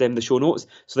podcast, the show notes,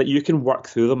 so that you can work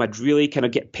through them. I'd really kind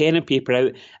of get pen and paper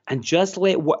out and just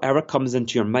let whatever comes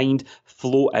into your mind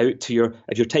flow out to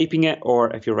if you're typing it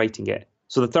or if you're writing it.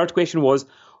 So the third question was,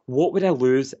 what would I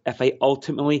lose if I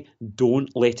ultimately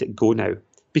don't let it go now?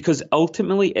 Because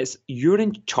ultimately, you're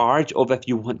in charge of if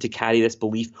you want to carry this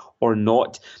belief or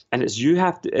not, and it's you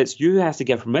who has to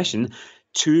give permission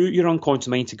to your unconscious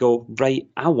mind to go, right,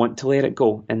 I want to let it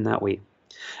go in that way.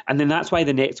 And then that's why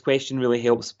the next question really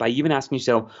helps by even asking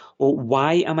yourself, well,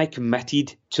 why am I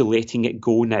committed to letting it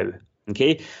go now?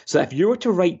 Okay, so if you were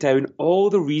to write down all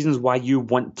the reasons why you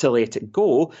want to let it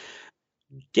go,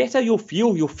 guess how you'll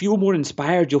feel. You'll feel more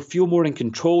inspired. You'll feel more in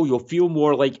control. You'll feel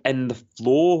more like in the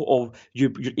flow of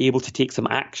you're able to take some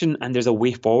action, and there's a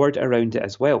way forward around it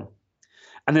as well.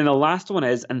 And then the last one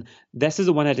is, and this is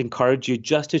the one I'd encourage you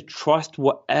just to trust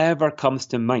whatever comes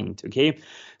to mind, okay?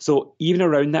 So even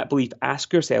around that belief,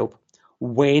 ask yourself,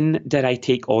 when did I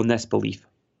take on this belief?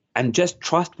 And just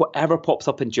trust whatever pops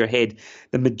up into your head.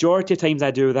 The majority of times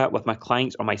I do that with my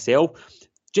clients or myself,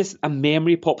 just a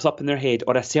memory pops up in their head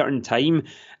or a certain time,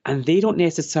 and they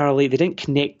didn't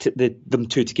connect them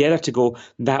two together to go,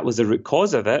 that was the root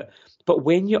cause of it. But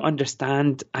when you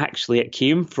understand actually it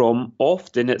came from,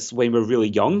 often it's when we're really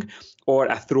young, or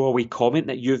a throwaway comment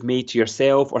that you've made to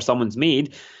yourself or someone's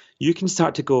made, you can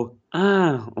start to go,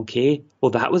 okay,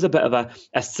 well, that was a bit of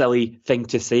a silly thing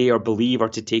to say or believe or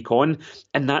to take on.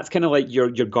 And that's kind of like you're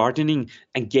gardening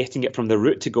and getting it from the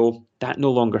root to go, that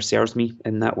no longer serves me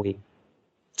in that way.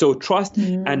 So trust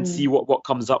and see what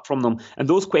comes up from them. And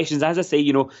those questions, as I say,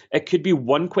 it could be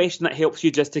one question that helps you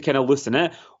just to kind of loosen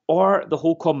it, or the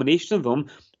whole combination of them.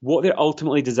 What they're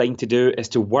ultimately designed to do is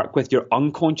to work with your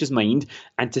unconscious mind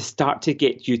and to start to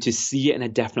get you to see it in a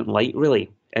different light,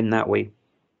 really, in that way.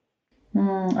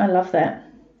 I love that.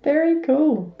 Very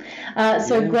cool.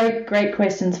 Great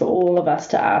questions for all of us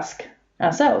to ask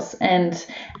ourselves. And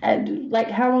like,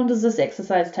 how long does this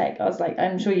exercise take? I was like,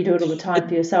 I'm sure you do it all the time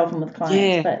for yourself and with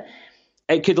clients, but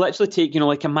it could literally take,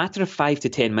 like a matter of 5 to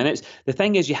 10 minutes. The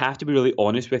thing is, you have to be really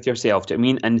honest with yourself. Do you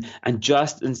know what I mean? And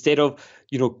just instead of,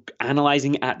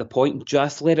 analyzing at the point,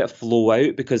 just let it flow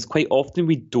out, because quite often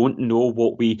we don't know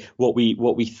what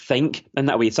we think in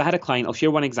that way. So I had a client, I'll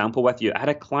share one example with you. I had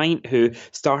a client who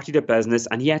started a business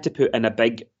and he had to put in a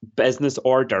big business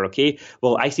order. Okay.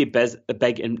 Well, I say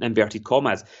big in inverted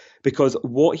commas, because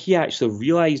what he actually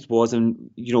realized was,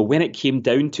 and when it came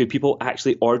down to people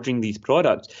actually ordering these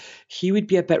products, he would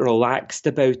be a bit relaxed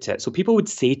about it. So people would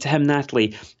say to him,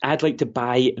 Natalie, I'd like to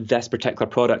buy this particular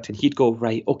product. And he'd go,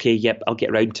 right, okay, yep, I'll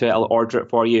get around to it. I'll order it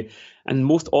for you. And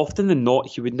most often than not,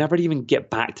 he would never even get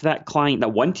back to that client that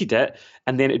wanted it.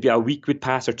 And then it'd be a week would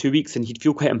pass or 2 weeks, and he'd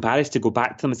feel quite embarrassed to go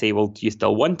back to them and say, well, do you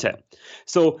still want it?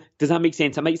 So does that make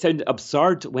sense? It might sound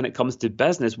absurd when it comes to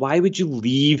business. Why would you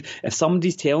leave if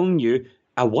somebody's telling you,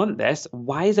 I want this?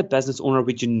 Why, as a business owner,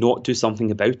 would you not do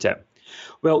something about it?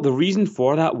 Well, the reason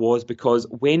for that was because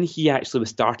when he actually was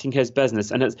starting his business,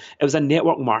 and it was a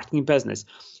network marketing business,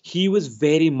 he was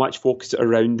very much focused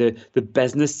around the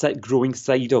business growing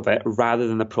side of it rather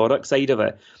than the product side of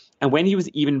it. And when he was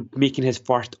even making his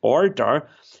first order,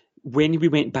 when we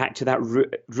went back to that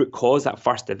root cause, that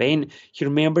first event, he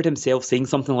remembered himself saying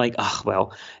something like,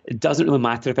 well, it doesn't really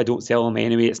matter if I don't sell them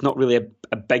anyway. It's not really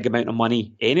a big amount of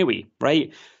money anyway,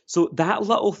 right? So that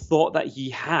little thought that he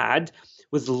had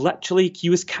was literally, he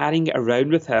was carrying it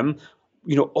around with him,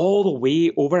 all the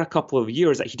way over a couple of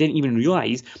years that he didn't even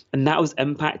realize. And that was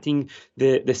impacting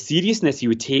the seriousness he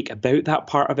would take about that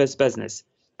part of his business.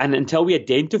 And until we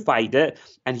identified it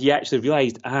and he actually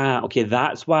realized, okay,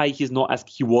 that's why he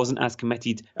wasn't as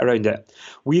committed around it.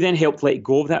 We then helped let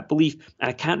go of that belief. And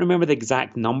I can't remember the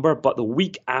exact number, but the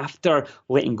week after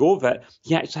letting go of it,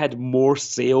 he actually had more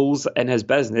sales in his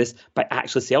business by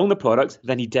actually selling the products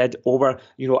than he did over,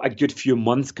 a good few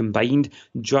months combined,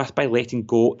 just by letting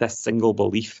go this single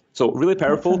belief. So really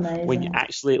powerful when you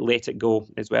actually let it go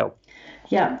as well.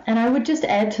 Yeah, and I would just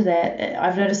add to that,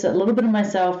 I've noticed it a little bit of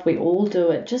myself, we all do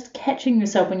it, just catching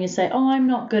yourself when you say, I'm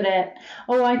not good at,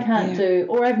 I can't do,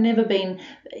 or I've never been.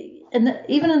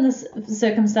 even in this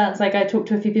circumstance, like I talked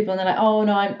to a few people and they're like, oh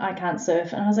no, I can't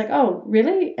surf. And I was like, oh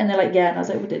really? And they're like, yeah. And I was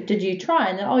like, well, did you try?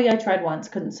 And then, oh yeah, I tried once,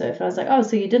 couldn't surf. And I was like, oh,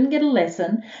 so you didn't get a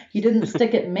lesson. You didn't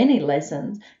stick at many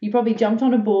lessons. You probably jumped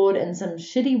on a board in some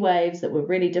shitty waves that were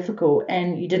really difficult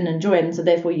and you didn't enjoy it. And so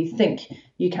therefore you think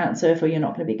you can't surf or you're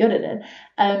not going to be good at it.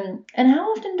 And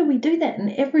how often do we do that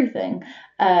in everything?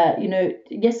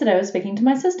 Yesterday I was speaking to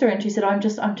my sister and she said, I'm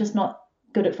just not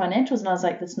good at financials. And I was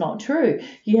like, that's not true.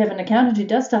 You have an accountant who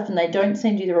does stuff and they don't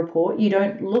send you the report. You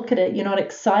don't look at it. You're not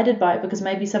excited by it because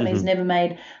maybe somebody's never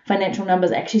made financial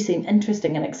numbers actually seem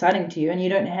interesting and exciting to you. And you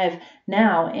don't have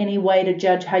now any way to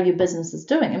judge how your business is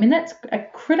doing. I mean, that's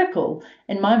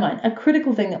in my mind, a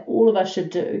critical thing that all of us should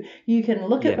do. You can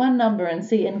look at one number and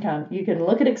see income. You can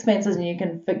look at expenses and you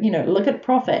can, look at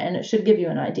profit and it should give you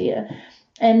an idea.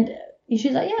 And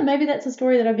she's like, yeah, maybe that's a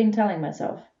story that I've been telling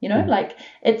myself, and I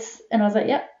was like,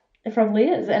 yeah, it probably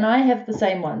is. And I have the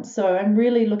same ones. So I'm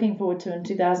really looking forward to in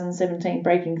 2017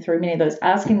 breaking through many of those,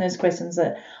 asking those questions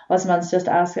that Osman's just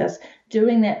asked us,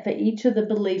 doing that for each of the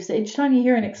beliefs. Each time you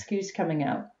hear an excuse coming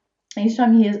out, each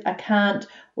time you hear a can't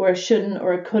or a shouldn't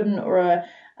or a couldn't or a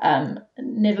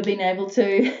never been able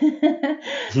to,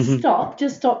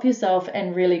 stop yourself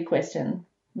and really question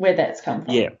where that's come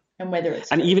from and whether it's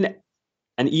true.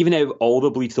 And even out of all the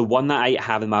beliefs, the one that I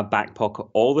have in my back pocket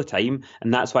all the time,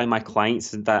 and that's why my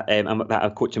clients that I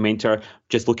coach and mentor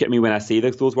just look at me when I say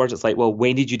those words. It's like, well,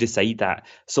 when did you decide that?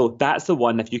 So that's the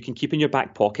one, if you can keep in your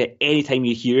back pocket, anytime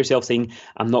you hear yourself saying,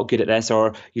 I'm not good at this,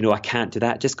 or, I can't do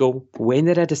that, just go, when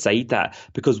did I decide that?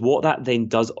 Because what that then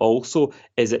does also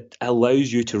is it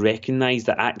allows you to recognize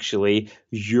that actually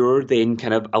you're then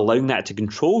kind of allowing that to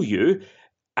control you.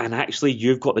 And actually,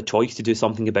 you've got the choice to do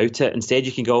something about it. Instead,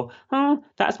 you can go,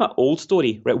 that's my old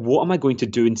story, right? What am I going to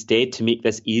do instead to make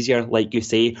this easier, like you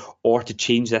say, or to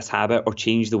change this habit or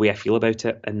change the way I feel about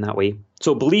it in that way?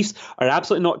 So beliefs are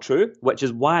absolutely not true, which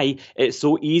is why it's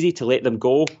so easy to let them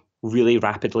go really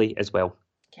rapidly as well.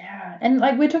 Yeah. And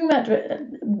like we're talking about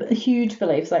huge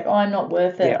beliefs, like, oh, I'm not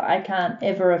worth it. Yeah. I can't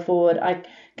ever afford, I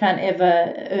can't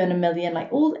ever earn $1 million,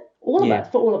 like all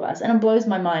of us. And it blows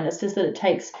my mind. It's just that it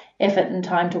takes effort and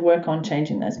time to work on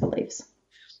changing those beliefs.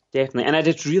 Definitely. And I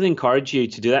just really encourage you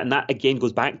to do that. And that, again,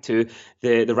 goes back to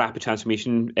the rapid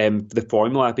transformation, the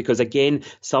formula, because, again,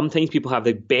 sometimes people have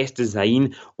the best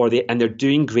design and they're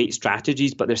doing great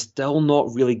strategies, but they're still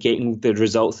not really getting the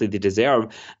results that they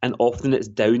deserve. And often it's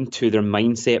down to their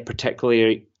mindset,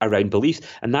 particularly around beliefs.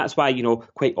 And that's why,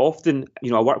 quite often,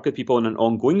 I work with people on an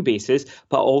ongoing basis,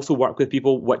 but I also work with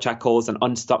people, which I call as an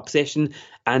unstuck session.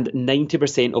 And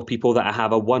 90% of people that I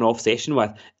have a one-off session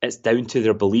with, it's down to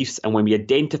their beliefs. And when we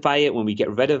identify it, when we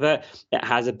get rid of it, it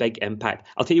has a big impact.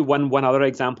 I'll tell you one other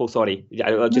example. Sorry,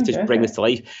 I'll just bring this to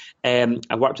life.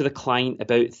 I worked with a client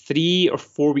about 3 or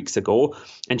 4 weeks ago,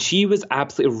 and she was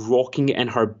absolutely rocking it in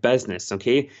her business.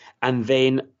 Okay. And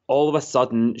then all of a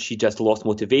sudden, she just lost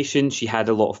motivation. She had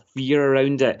a lot of fear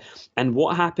around it. And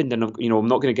what happened, and I'm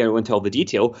not going to get into all the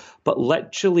detail, but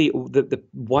literally the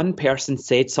one person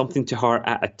said something to her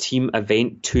at a team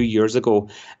event 2 years ago.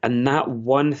 And that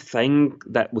one thing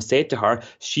that was said to her,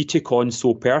 she took on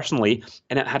so personally,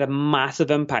 and it had a massive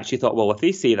impact. She thought, well, if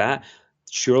they say that,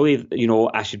 surely,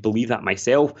 I should believe that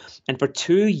myself. And for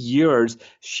 2 years,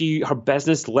 her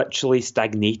business literally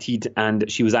stagnated, and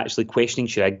she was actually questioning,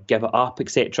 should I give it up,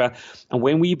 etc. And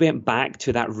when we went back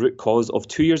to that root cause of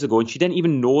 2 years ago, and she didn't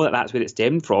even know that that's where it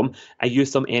stemmed from, I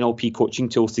used some NLP coaching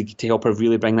tools to help her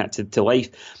really bring that to life.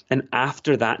 And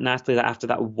after that, Natalie, after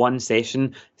that one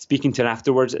session, speaking to her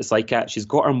afterwards, it's like she's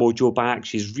got her mojo back.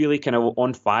 She's really kind of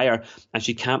on fire, and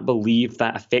she can't believe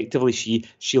that effectively she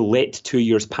let 2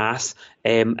 years pass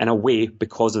in a way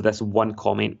because of this one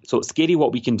comment. So it's scary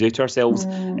what we can do to ourselves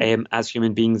as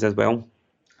human beings as well.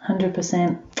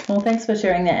 100%. Well, thanks for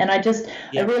sharing that. And I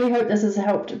really hope this has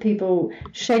helped people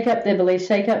shake up their beliefs,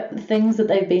 shake up the things that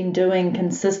they've been doing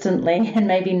consistently and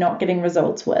maybe not getting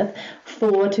results with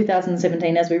for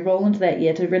 2017 as we roll into that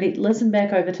year, to really listen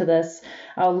back over to this.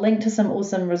 I'll link to some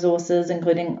awesome resources,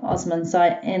 including Osman's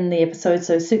site in the episode.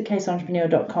 So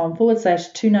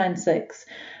suitcaseentrepreneur.com/296.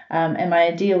 And my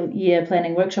ideal year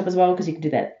planning workshop as well, because you can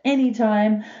do that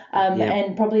anytime.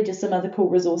 And probably just some other cool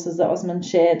resources that Osman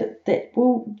shared that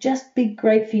will just be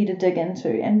great for you to dig into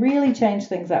and really change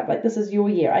things up. Like, this is your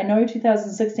year. I know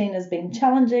 2016 has been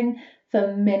challenging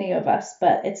for many of us,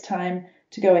 but it's time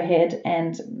to go ahead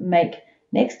and make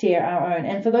next year our own.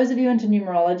 And for those of you into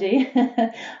numerology,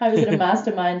 I was at a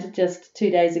mastermind just 2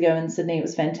 days ago in Sydney. It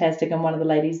was fantastic. And one of the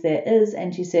ladies there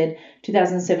and she said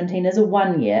 2017 is a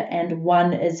 1 year, and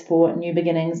 1 is for new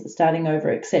beginnings, starting over,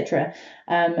 etc.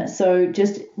 So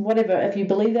just whatever, if you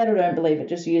believe that or don't believe it,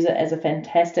 just use it as a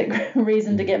fantastic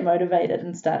reason to get motivated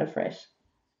and start afresh.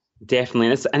 Definitely.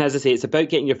 And as I say, it's about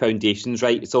getting your foundations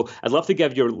right. So I'd love to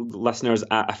give your listeners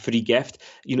a free gift.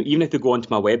 Even if they go onto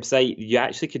my website, you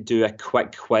actually could do a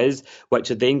quick quiz, which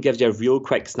then gives you a real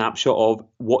quick snapshot of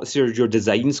what's your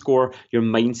design score, your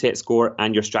mindset score,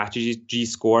 and your strategy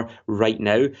score right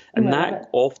now. And that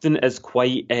often is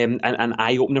quite an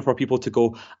eye-opener for people to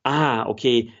go,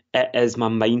 okay, it is my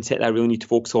mindset that I really need to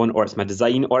focus on, or it's my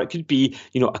design, or it could be,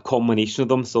 a combination of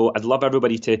them. So I'd love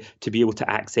everybody to be able to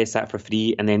access that for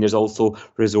free. And then there's also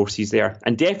resources there.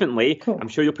 And definitely, cool. I'm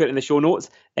sure you'll put it in the show notes.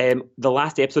 The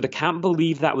last episode, I can't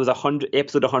believe that was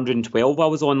episode 112 I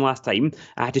was on last time.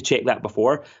 I had to check that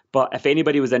before. But if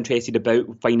anybody was interested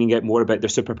about finding out more about their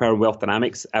superpower and wealth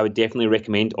dynamics, I would definitely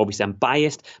recommend, obviously I'm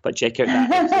biased, but check out that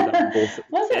episode that we both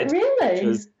Was it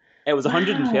really? It was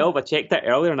 112. I checked that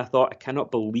earlier and I thought, I cannot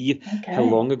believe how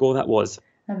long ago that was.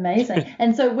 Amazing.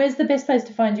 And so where's the best place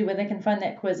to find you where they can find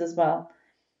that quiz as well?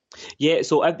 Yeah,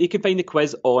 so you can find the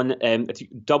quiz on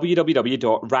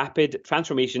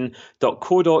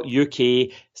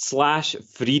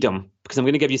www.rapidtransformation.co.uk/freedom, because I'm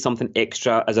going to give you something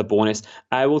extra as a bonus.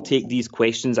 I will take these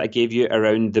questions I gave you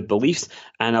around the beliefs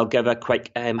and I'll give a quick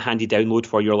handy download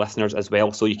for your listeners as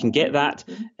well. So you can get that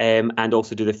and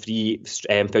also do the free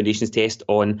foundations test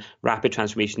on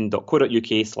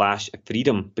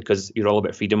rapidtransformation.co.uk/freedom, because you're all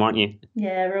about freedom, aren't you?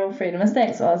 Yeah, we're all freedomists.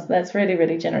 Thanks, Oz. That's really,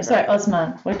 really generous. Sorry,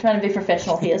 Osman. We're trying to be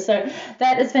professional here. So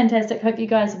that is fantastic. Hope you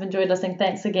guys have enjoyed listening.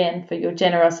 Thanks again for your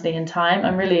generosity and time.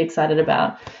 I'm really excited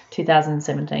about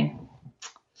 2017.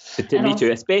 Me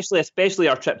too, especially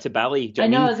our trip to Bali. I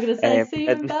know, I was going to say, see you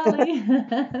in Bali.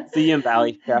 See you in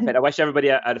Bali. Perfect. I wish everybody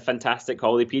a fantastic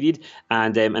holiday period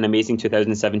and an amazing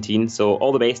 2017. So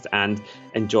all the best and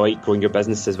enjoy growing your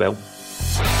business as well.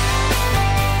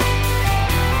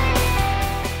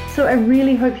 So I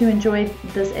really hope you enjoyed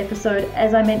this episode.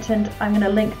 As I mentioned, I'm going to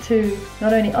link to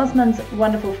not only Osman's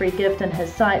wonderful free gift and his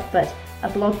site, but a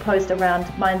blog post around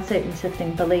mindset and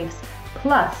shifting beliefs.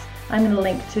 Plus, I'm going to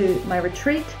link to my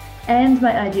retreat and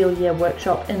my Ideal Year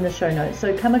workshop in the show notes.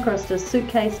 So come across to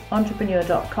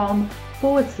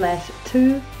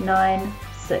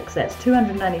suitcaseentrepreneur.com/296. That's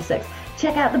 296.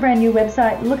 Check out the brand new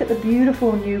website. Look at the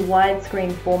beautiful new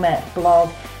widescreen format blog.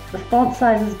 The font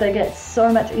size is bigger. It's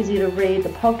so much easier to read. The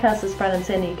podcast is front and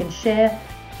center. You can share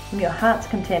from your heart's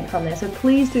content from there. So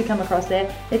please do come across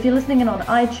there. If you're listening in on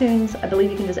iTunes, I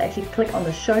believe you can just actually click on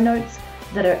the show notes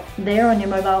that are there on your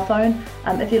mobile phone.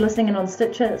 If you're listening in on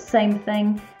Stitcher, same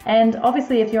thing. And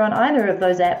obviously, if you're on either of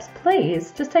those apps,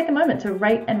 please just take a moment to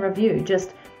rate and review.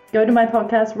 Just go to my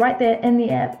podcast right there in the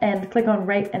app and click on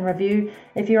rate and review.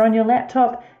 If you're on your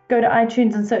laptop, go to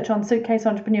iTunes and search on Suitcase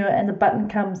Entrepreneur and the button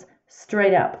comes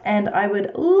straight up. And I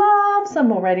would love some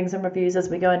more ratings and reviews as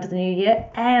we go into the new year.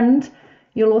 And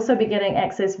you'll also be getting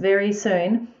access very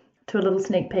soon to a little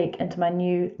sneak peek into my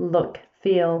new look,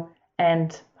 feel,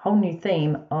 and whole new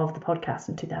theme of the podcast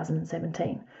in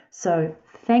 2017. So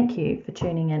thank you for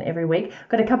tuning in every week.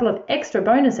 Got a couple of extra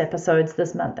bonus episodes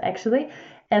this month, actually,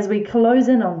 as we close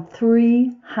in on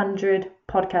 300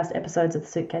 podcast episodes of the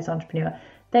Suitcase Entrepreneur.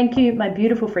 Thank you, my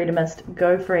beautiful freedomist.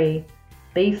 Go free,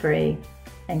 be free,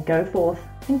 and go forth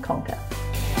and conquer.